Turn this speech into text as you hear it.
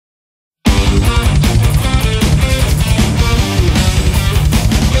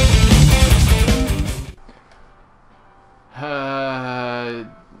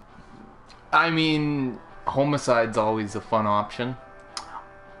I mean, homicide's always a fun option.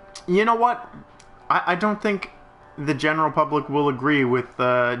 You know what? I don't think the general public will agree with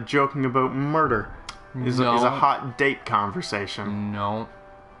joking about murder is a hot date conversation. No.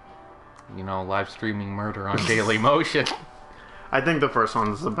 You know, live streaming murder on Daily Motion. I think the first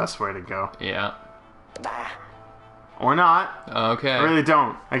one is the best way to go. Yeah. Or not. Okay. I really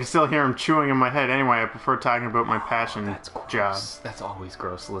don't. I can still hear him chewing in my head. Anyway, I prefer talking about my passion job. That's always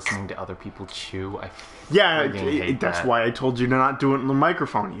gross, listening to other people chew. That's why I told you to not do it in the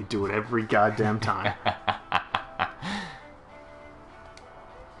microphone. You do it every goddamn time.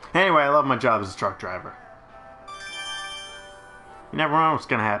 Anyway, I love my job as a truck driver. You never know what's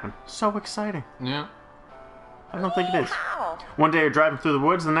gonna happen. So exciting. Yeah. I don't think it is. One day you're driving through the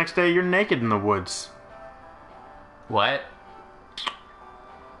woods, the next day you're naked in the woods. What?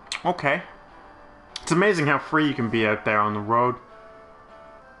 Okay. It's amazing how free you can be out there on the road.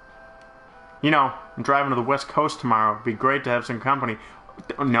 You know, I'm driving to the West Coast tomorrow. It'd be great to have some company.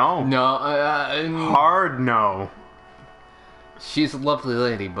 No. No. Hard no. She's a lovely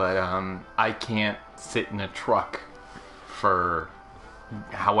lady, but I can't sit in a truck for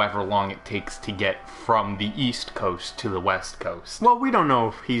however long it takes to get from the East Coast to the West Coast. Well, we don't know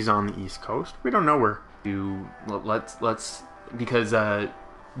if he's on the East Coast. We don't know where. Let's because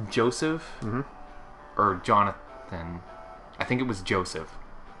Joseph or Jonathan, I think it was Joseph.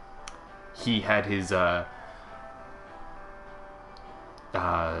 He had his what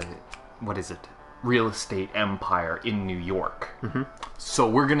is it? Real estate empire in New York. So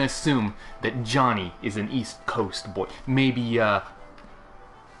we're gonna assume that Johnny is an East Coast boy. Maybe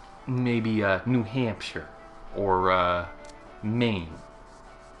New Hampshire or Maine.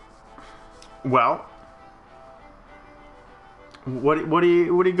 Well, what are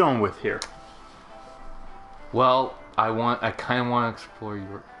you going with here? Well, I kind of want to explore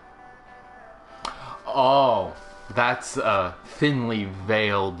your. Oh, that's a thinly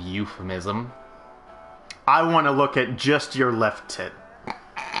veiled euphemism. I want to look at just your left tit.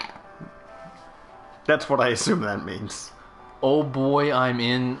 That's what I assume that means. Oh boy, I'm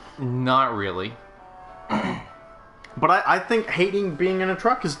in. Not really. But I think hating being in a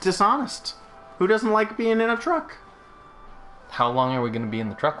truck is dishonest. Who doesn't like being in a truck? How long are we going to be in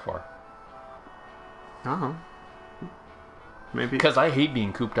the truck for? I don't know. Maybe. Because I hate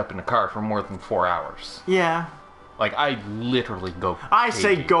being cooped up in a car for more than 4 hours. Yeah. Like, I literally go I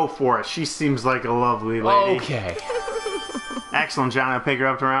say go for it. She seems like a lovely lady. Okay. Excellent, John. I'll pick her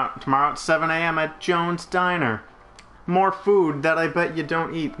up tomorrow at 7 a.m. at Jones Diner. More food that I bet you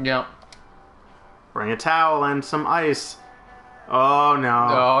don't eat. Yep. Bring a towel and some ice. Oh, no.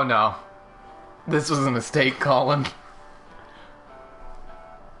 Oh, no. This was a mistake, Colin.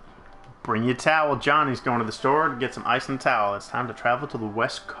 Bring your towel. Johnny's going to the store to get some ice and towel. It's time to travel to the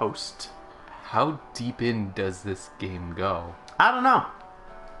West Coast. How deep in does this game go? I don't know.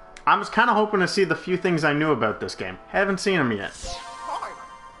 I was kind of hoping to see the few things I knew about this game. Haven't seen them yet.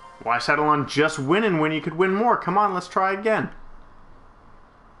 Why settle on just winning when you could win more? Come on, let's try again.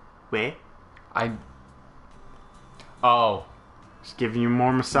 Wait. Oh. Just giving you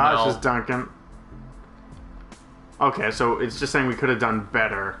more massages, No. Duncan. Okay, so it's just saying we could have done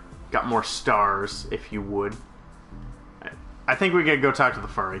better. Got more stars, if you would. I think we could go talk to the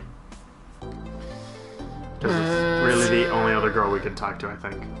furry. Because it's really the only other girl we can talk to, I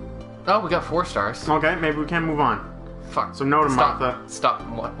think. Oh, we got 4 stars. Okay, maybe we can move on. Fuck. So no to Stop. Martha. Stop.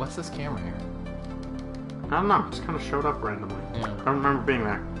 What's this camera here? I don't know, just kind of showed up randomly. Yeah. I don't remember being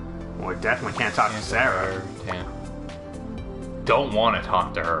there. Well, I definitely can't talk to Sarah. Can't. Don't want to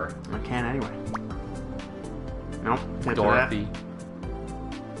talk to her. I can anyway. Nope. Can't do Dorothy.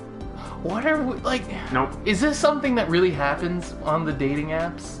 What are we, like... Nope. Is this something that really happens on the dating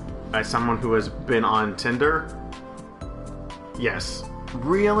apps? As someone who has been on Tinder, yes.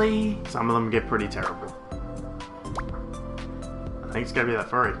 Really? Some of them get pretty terrible. I think it's gotta be that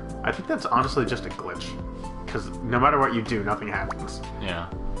furry. I think that's honestly just a glitch. Because no matter what you do, nothing happens. Yeah.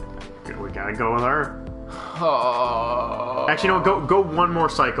 We gotta go with her. Oh. Actually, no, go one more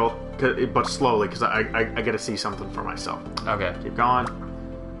cycle, but slowly, because I gotta see something for myself. Okay. Keep going.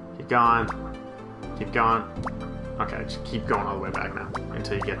 Keep going. Keep going. Okay, just keep going all the way back now,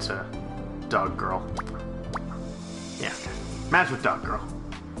 until you get to Dog Girl. Yeah, okay. Match with Dog Girl.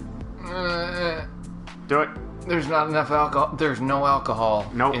 Do it. There's not enough alcohol. There's no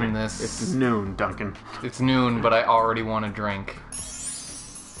alcohol in this. It's noon, Duncan. It's noon, but I already want to drink.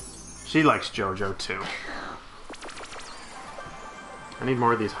 She likes JoJo, too. I need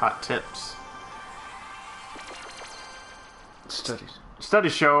more of these hot tips.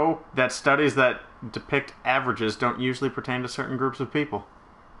 Studies show that studies that depict averages don't usually pertain to certain groups of people.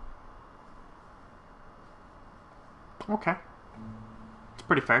 Okay. It's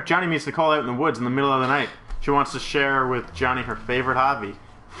pretty fair. Johnny meets Nicole out in the woods in the middle of the night. She wants to share with Johnny her favorite hobby.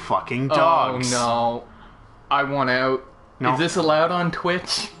 Fucking dogs. Oh, no. I want out. No. Is this allowed on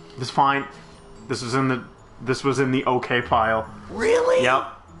Twitch? It's fine. This was in the okay pile. Really? Yep.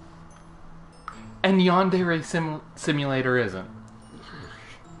 And Yandere Simulator isn't.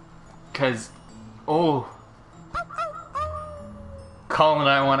 Because, Colin,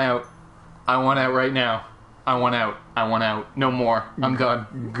 I want out. I want out right now. I want out. I want out. No more. I'm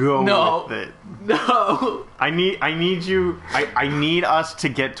done. Go No. with it. No. I need us to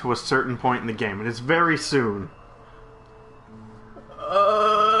get to a certain point in the game, and it's very soon.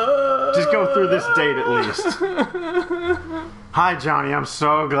 Just go through this date at least. Hi, Johnny. I'm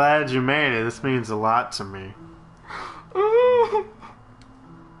so glad you made it. This means a lot to me.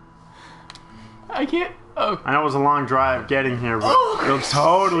 I can't. Oh. I know it was a long drive getting here, but it'll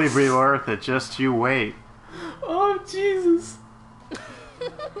totally be worth it. Just you wait. Oh, Jesus.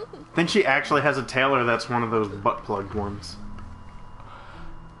 I think she actually has a tailor that's one of those butt-plugged ones.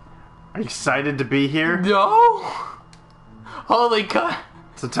 Are you excited to be here? No. Holy God.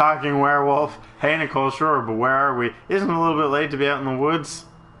 It's a talking werewolf. Hey, Nicole, sure, but where are we? Isn't it a little bit late to be out in the woods?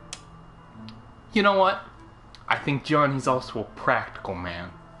 You know what? I think Johnny's also a practical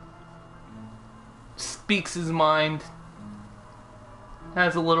man. Speaks his mind.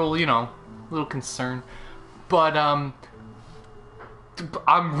 Has a little, little concern. But, I'm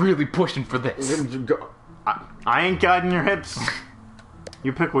really pushing for this. I ain't guiding your hips.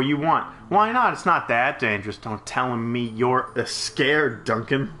 You pick what you want. Why not? It's not that dangerous. Don't tell me you're scared,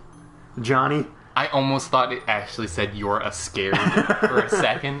 Duncan. Johnny. I almost thought it actually said you're a scared for a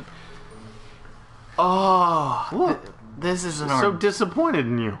second. Oh, Look. This isn't So disappointed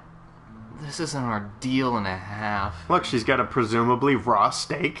in you. This is an ordeal and a half. Look, she's got a presumably raw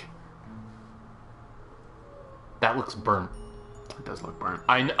steak. That looks burnt. It does look burnt.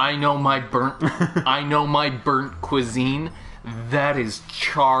 I know my burnt. I know my burnt cuisine. That is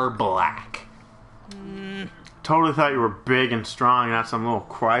char black. Totally thought you were big and strong, not some little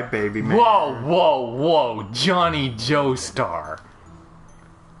crybaby man. Whoa, Johnny Joestar.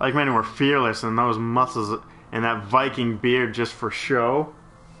 Like men who were fearless and those muscles and that Viking beard just for show.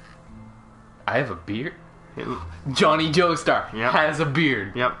 I have a beard? Johnny Joestar has a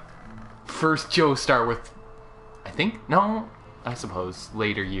beard. Yep. First Joestar with, I suppose,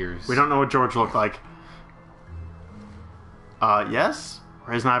 later years. We don't know what George looked like. Yes?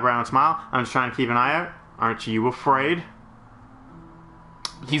 Raise an eyebrow and smile. I'm just trying to keep an eye out. Aren't you afraid?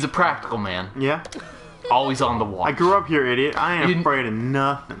 He's a practical man. Yeah. Always on the watch. I grew up here, idiot. I ain't afraid of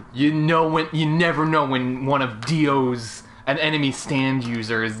nothing. You never know when one of Dio's an enemy stand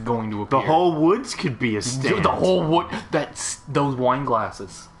user is going to appear. The whole woods could be a stand. The whole wood. That's those wine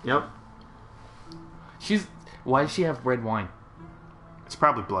glasses. Yep. Why does she have red wine? It's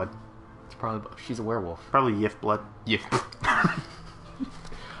probably blood. She's a werewolf. Probably Yif blood. Yif.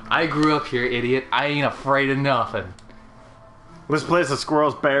 I grew up here, idiot. I ain't afraid of nothing. This place has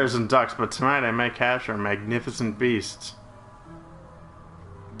squirrels, bears, and ducks, but tonight I may capture magnificent beasts.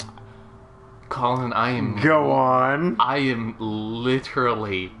 Colin, Go on. I am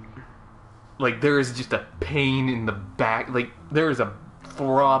literally... there is just a pain in the back. There is a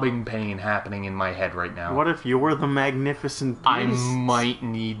throbbing pain happening in my head right now. What if you were the magnificent beast? I might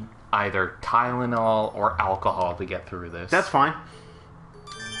need either Tylenol or alcohol to get through this. That's fine.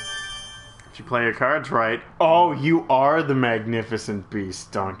 If you play your cards right. Oh, you are the magnificent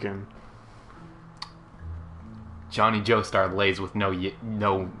beast, Duncan. Johnny Joestar lays with no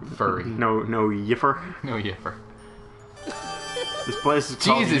furry. No yiffer. No yiffer. This place is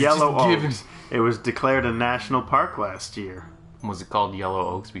called Jesus, Yellow just Oaks. It was declared a national park last year. Was it called Yellow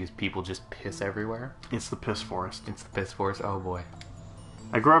Oaks because people just piss everywhere? It's the piss forest. It's the piss forest. Oh boy.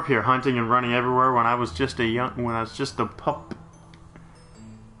 I grew up here, hunting and running everywhere when I was just a pup.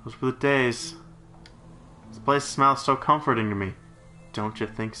 Those were the days. This place smells so comforting to me. Don't you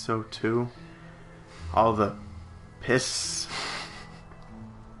think so too? All the piss.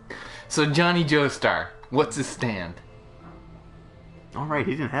 So Johnny Joestar, what's his stand? Alright,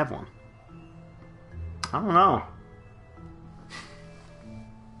 he didn't have one. I don't know.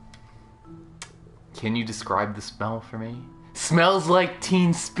 Can you describe the smell for me? Smells like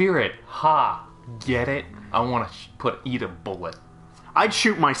Teen Spirit. Ha! Get it? I want to eat a bullet. I'd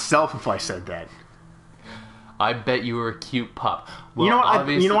shoot myself if I said that. I bet you were a cute pup. Well, you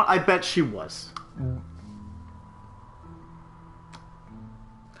know what? I bet she was.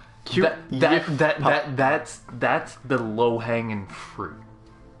 Cute. That's the low hanging fruit.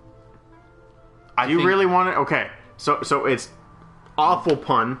 Do you really want it? Okay, so it's awful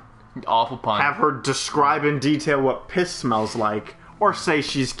pun. Awful pun. Have her describe in detail what piss smells like, or say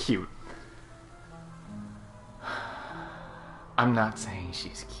she's cute. I'm not saying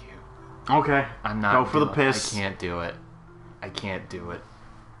she's cute. Okay. I'm not. Go for the piss. I can't do it. I can't.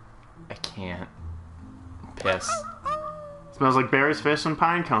 Piss. Smells like berries, fish, and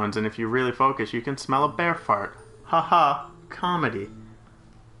pine cones, and if you really focus, you can smell a bear fart. Haha, comedy.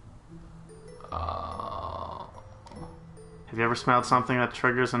 Have you ever smelled something that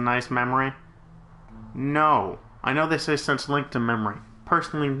triggers a nice memory? No. I know they say scents link to memory.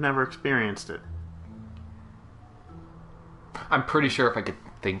 Personally, never experienced it. I'm pretty sure if I could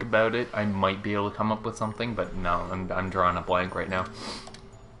think about it, I might be able to come up with something, but no, I'm drawing a blank right now.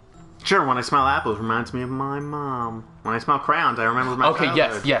 Sure, when I smell apples, it reminds me of my mom. When I smell crayons, I remember my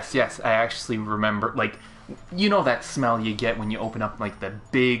childhood. Yes. I actually remember, like, you know that smell you get when you open up, like, the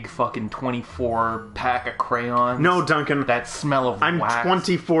big fucking 24 pack of crayons? No, Duncan. That smell of I'm wax.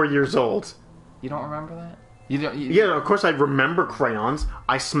 24 years old. You don't remember that? Yeah, of course I remember crayons.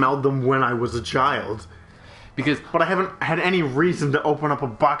 I smelled them when I was a child. But I haven't had any reason to open up a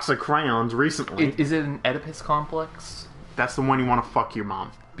box of crayons recently. Is it an Oedipus complex? That's the one you want to fuck your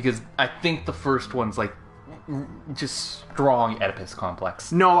mom. Because I think the first one's, like, just strong Oedipus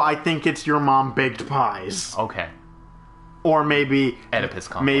complex. No, I think it's your mom baked pies. Okay. Or maybe... Oedipus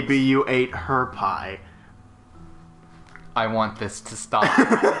complex. Maybe you ate her pie. I want this to stop.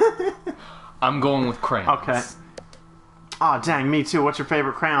 I'm going with crayons. Okay. Aw, dang, me too. What's your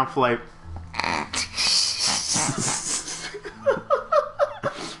favorite crayon flavor?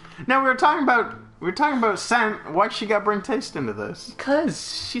 Now we were talking about scent. Why'd she got bring taste into this?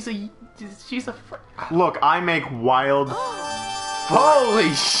 Because she's a Look, I make wild.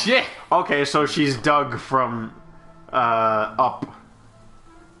 Holy shit! Okay, so she's Doug from Up.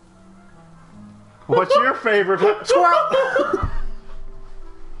 What's your favorite squirrel?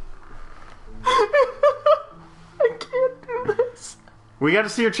 I can't do this. We got to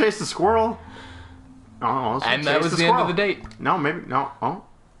see her chase the squirrel. Oh, and that was the end of the date. No, maybe no. Oh,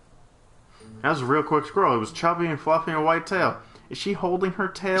 that was a real quick squirrel. It was chubby and fluffy and a white tail. Is she holding her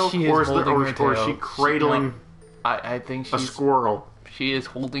tail, or is she cradling? I think she's a squirrel. She is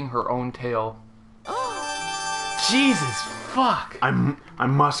holding her own tail. Jesus fuck! I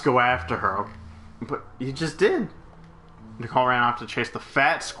must go after her, but you just did. Nicole ran off to chase the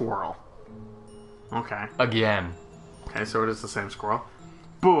fat squirrel. Okay. Again. Okay, so it is the same squirrel.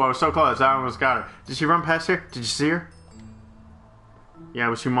 Boo! I was so close. I almost got her. Did she run past here? Did you see her? Yeah, it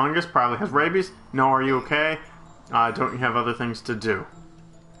was humongous. Probably has rabies. No, are you okay? Don't you have other things to do?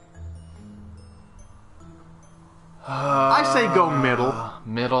 I say go middle.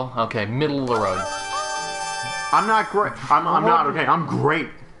 Middle? Okay, middle of the road. I'm not great. I'm not okay. I'm great.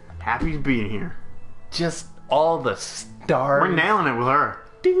 Happy to be here. Just all the stars. We're nailing it with her.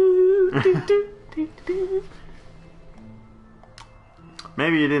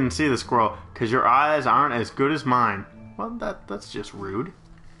 Maybe you didn't see the squirrel because your eyes aren't as good as mine. Well, that's just rude.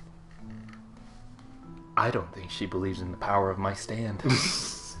 I don't think she believes in the power of my stand.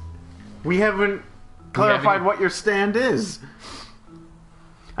 We haven't clarified what your stand is.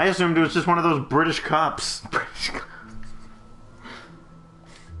 I assumed it was just one of those British cups.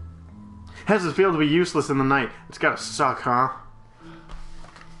 How does it feel to be useless in the night? It's gotta suck, huh?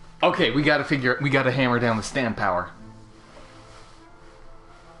 Okay, we gotta hammer down the stand power.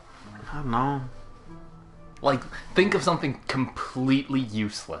 I don't know. Like, think of something completely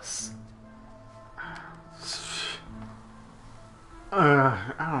useless.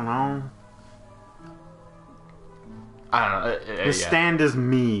 I don't know. I don't know. The stand is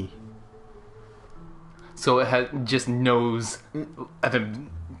me. So it just knows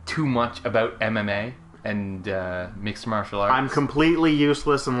too much about MMA and mixed martial arts. I'm completely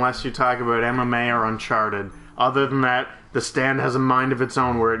useless unless you talk about MMA or Uncharted. Other than that, the stand has a mind of its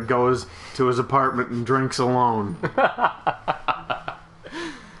own where it goes to his apartment and drinks alone.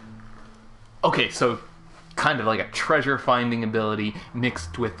 Okay, so kind of like a treasure-finding ability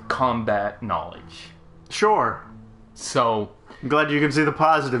mixed with combat knowledge. Sure. So... I'm glad you can see the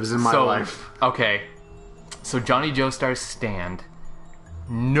positives in my life. Okay. So Johnny Joestar's stand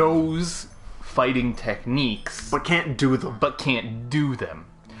knows fighting techniques... But can't do them.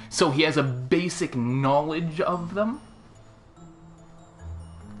 So he has a basic knowledge of them.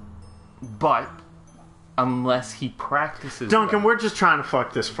 But unless he practices... Duncan, we're just trying to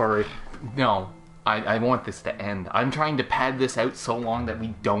fuck this furry. No. I want this to end. I'm trying to pad this out so long that we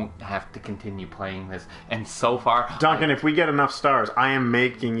don't have to continue playing this. And so far... Duncan, if we get enough stars, I am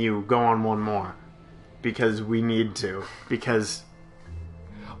making you go on one more. Because we need to. Because...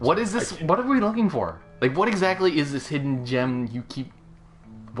 What is this? What are we looking for? Like, what exactly is this hidden gem you keep...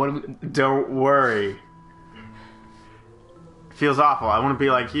 What do we... Don't worry. Feels awful. I want to be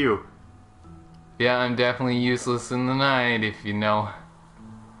like you. Yeah, I'm definitely useless in the night, if you know.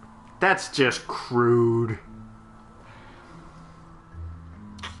 That's just crude.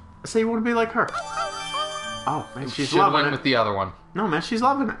 Say you want to be like her. Oh, man, she's Should've loving went it. with the other one. No, man, she's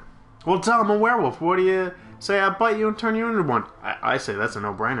loving it. Well, tell him I'm a werewolf. What do you say? I bite you and turn you into one. I say that's a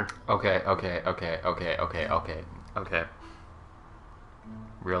no-brainer. Okay.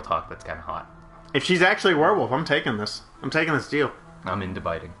 Real talk, that's kind of hot. If she's actually a werewolf, I'm taking this. I'm taking this deal. I'm into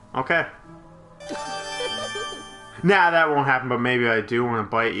biting. Okay. Nah, that won't happen, but maybe I do want to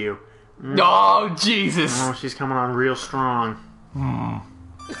bite you. Oh, Jesus! Oh, she's coming on real strong.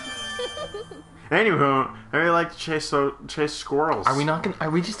 Anywho, I really like to chase squirrels. Are we not gonna... Are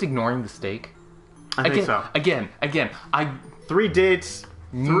we just ignoring the steak? I think so. Again, 3 dates,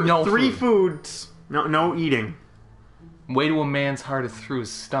 No 3 food. foods, no eating. Way to a man's heart is through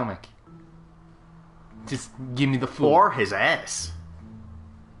his stomach. Just give me the food. Or his ass.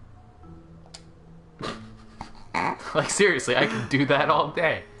 Like, seriously, I could do that all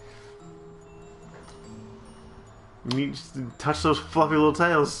day. You need to touch those fluffy little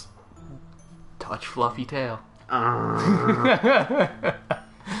tails. Touch fluffy tail.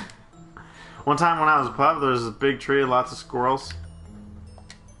 One time when I was a pup, there was this big tree, lots of squirrels.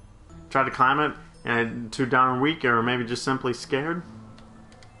 Tried to climb it, and I'm too darn weak, or maybe just simply scared.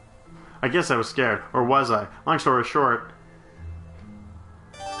 I guess I was scared, or was I? Long story short.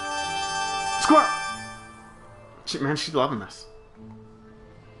 Squirrel! Man, she's loving this.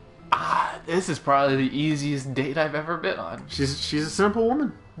 This is probably the easiest date I've ever been on. She's a simple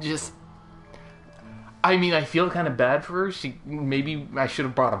woman. Just... I mean, I feel kind of bad for her. Maybe I should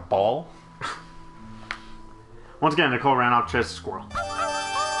have brought a ball. Once again, Nicole ran off to chase a squirrel.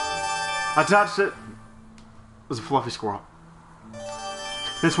 I touched it. It was a fluffy squirrel.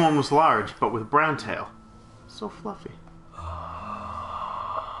 This one was large, but with a brown tail. So fluffy.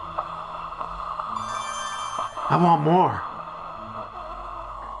 I want more.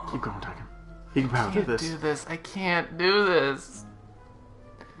 Keep going, Duncan. You can power through this. I can't do this.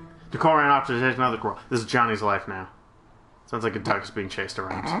 Nicole ran off to chase another squirrel. This is Johnny's life now. Sounds like a duck is being chased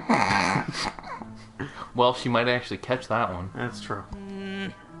around. Well, she might actually catch that one. That's true.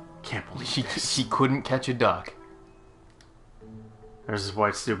 Can't believe She couldn't catch a duck. There's this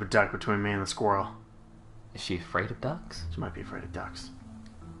white stupid duck between me and the squirrel. Is she afraid of ducks? She might be afraid of ducks.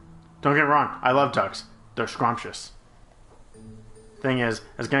 Don't get me wrong, I love ducks. They're scrumptious. Thing is, I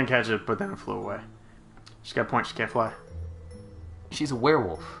was gonna catch it, but then it flew away. She's got a point, she can't fly. She's a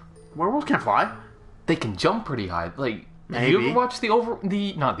werewolf. Werewolves can't fly. They can jump pretty high. Like, have Maybe. you ever watched the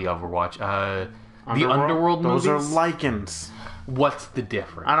Underworld Those movies? are lichens. What's the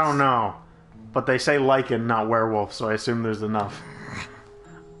difference? I don't know. But they say lichen, not werewolf, so I assume there's enough.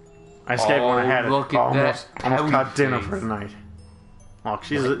 I escaped when I had it. Look at almost that caught dinner face. for tonight. Oh,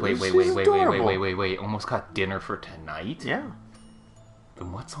 she's Wait, adorable. Almost got dinner for tonight? Yeah.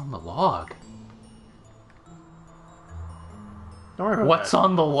 Then what's on the log? Don't worry about What's that.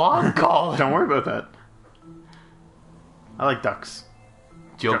 on the log, Colin? Don't worry about that. I like ducks.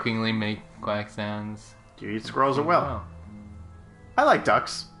 Jokingly make quack sounds. Do you eat squirrels as well? Wow. I like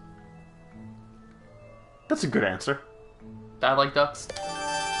ducks. That's a good answer. I like ducks.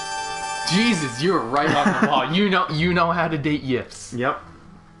 Jesus, you were right on the ball. You know how to date yiffs. Yep.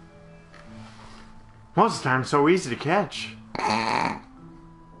 Most of the time, so easy to catch.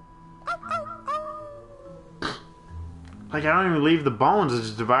 Like, I don't even leave the bones, I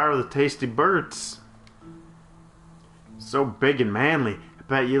just devour the tasty birds. So big and manly. I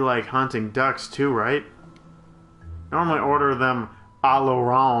bet you like hunting ducks too, right? I normally order them a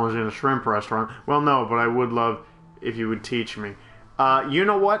l'orange in a shrimp restaurant. Well, no, but I would love if you would teach me. You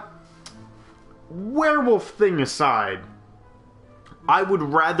know what? Werewolf thing aside, I would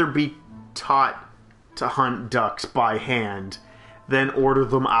rather be taught to hunt ducks by hand than order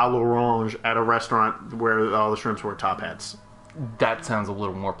them a l'orange at a restaurant where all the shrimps wear top hats. That sounds a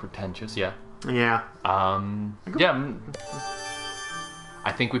little more pretentious, yeah. Yeah. Yeah.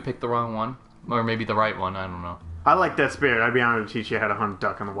 I think we picked the wrong one. Or maybe the right one, I don't know. I like that spirit. I'd be honored to teach you how to hunt a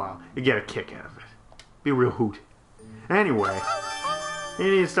duck in the wild. You get a kick out of it. Be a real hoot. Anyway, you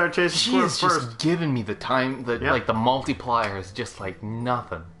need to start chasing She squirrels is first. just giving me the time, like the multiplier is just like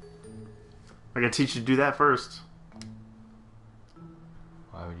nothing. I gotta teach you to do that first.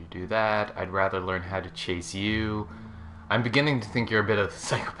 Why would you do that? I'd rather learn how to chase you. I'm beginning to think you're a bit of a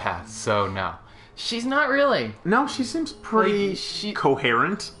psychopath, so no. She's not really. No, she seems pretty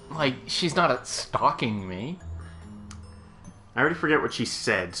coherent. Like, she's not stalking me. I already forget what she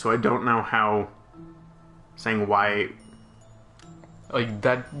said, so I don't know how saying why. Like,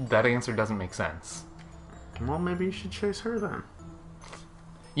 that answer doesn't make sense. Well, maybe you should chase her then.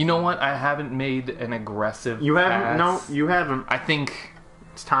 You know what? I haven't made an aggressive You haven't? pass. No, you haven't. I think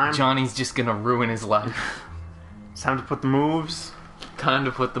It's time. Johnny's just gonna ruin his life. It's time to put the moves. Time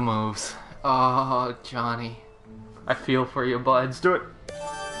to put the moves. Oh, Johnny. I feel for you, bud. Let's do it.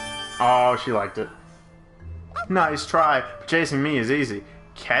 Oh, she liked it. Nice try. But chasing me is easy.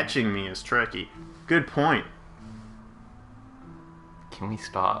 Catching me is tricky. Good point. Can we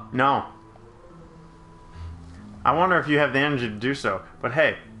stop? No. I wonder if you have the energy to do so. But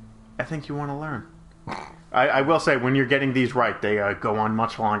hey, I think you want to learn. I will say, when you're getting these right, they go on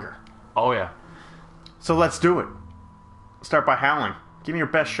much longer. Oh, yeah. So let's do it. Start by howling. Give me your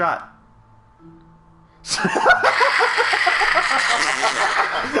best shot.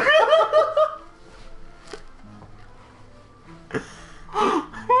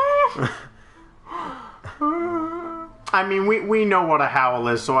 I mean, we know what a howl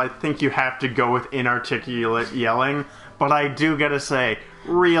is, so I think you have to go with inarticulate yelling. But I do gotta say,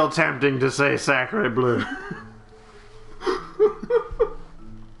 real tempting to say Sacre Bleu.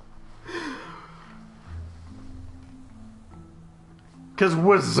 Because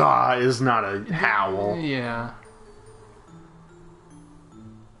Wazah is not a howl. Yeah.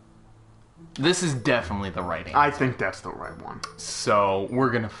 This is definitely the right answer. I think that's the right one. So,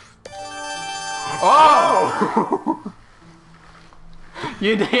 we're gonna... Oh!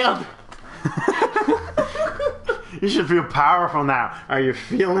 You nailed it. You should feel powerful now. Are you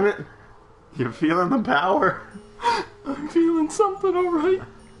feeling it? You feeling the power? I'm feeling something alright.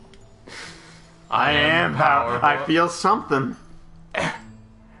 I am powerful. I feel something.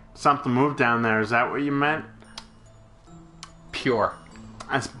 Something moved down there. Is that what you meant? Pure.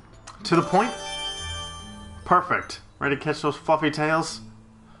 That's to the point. Perfect. Ready to catch those fluffy tails?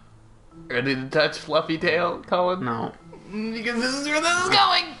 Ready to touch Fluffy Tail, Colin? No. Because this is where this is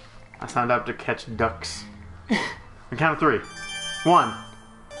going! I signed up to catch ducks. On count of 3. 1,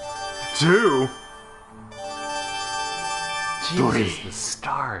 2. Jesus, Three. the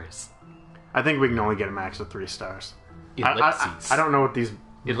stars. I think we can only get a max of 3 stars. Ellipses. I don't know what these...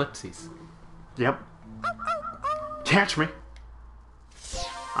 Ellipses. Yep. Catch me.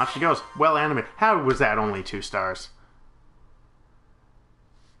 Off she goes. Well animated. How was that only 2 stars?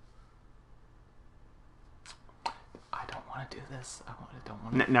 I don't want to do this. Don't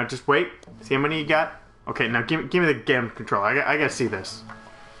want to. Now just wait. See how many you got? Okay, now give me the game control. I gotta see this.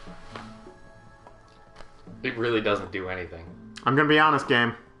 It really doesn't do anything. I'm gonna be honest,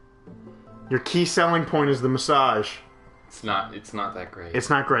 game. Your key selling point is the massage. It's not that great. It's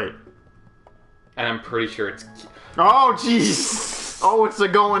not great. And I'm pretty sure it's... Oh, jeez. Oh, it's a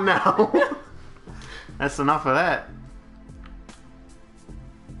going now. That's enough of that.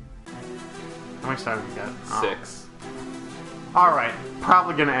 How many stars we got? Oh. 6. Alright,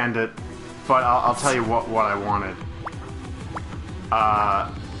 probably gonna end it. But I'll tell you what I wanted.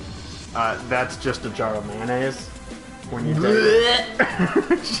 That's just a jar of mayonnaise. When you take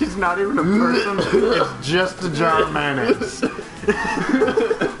it. She's not even a person. It's just a jar of mayonnaise.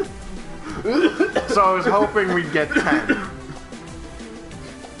 So I was hoping we'd get 10.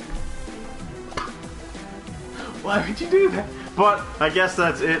 Why would you do that? But I guess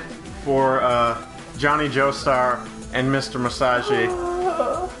that's it for Johnny Joestar and Mr. Massagy.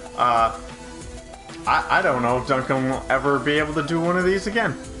 I don't know if Duncan will ever be able to do one of these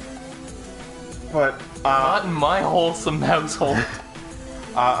again. But Not in my wholesome household.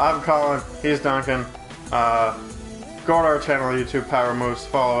 I'm Colin. He's Duncan. Go to our channel on YouTube, Power Moves.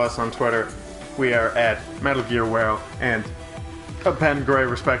 Follow us on Twitter. We are at Metal Gear Whale and Ben Gray,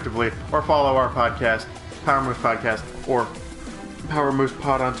 respectively. Or follow our podcast, Power Moves Podcast, or Power Moves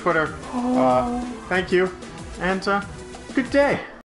Pod on Twitter. Thank you, and good day.